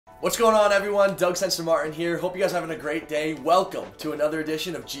What's going on, everyone? unCensored Martin here. Hope you guys are having a great day. Welcome to another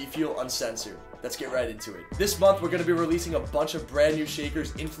edition of G Fuel Uncensored. Let's get right into it. This month, we're going to be releasing a bunch of brand new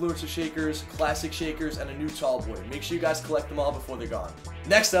shakers, influencer shakers, classic shakers, and a new tall boy. Make sure you guys collect them all before they're gone.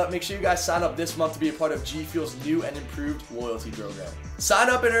 Next up, make sure you guys sign up this month to be a part of G Fuel's new and improved loyalty program.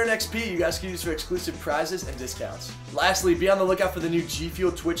 Sign up and earn XP you guys can use for exclusive prizes and discounts. Lastly, be on the lookout for the new G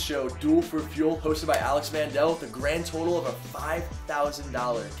Fuel Twitch show, Duel for Fuel, hosted by Alex Mandel, with a grand total of a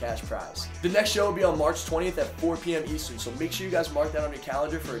 $5,000 cash prize. The next show will be on March 20th at 4 p.m. Eastern, so make sure you guys mark that on your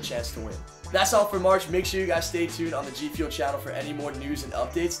calendar for a chance to win. That's all for March. Make sure you guys stay tuned on the G Fuel channel for any more news and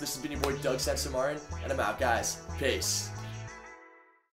updates. This has been your boy unCensored Martin, and I'm out, guys. Peace.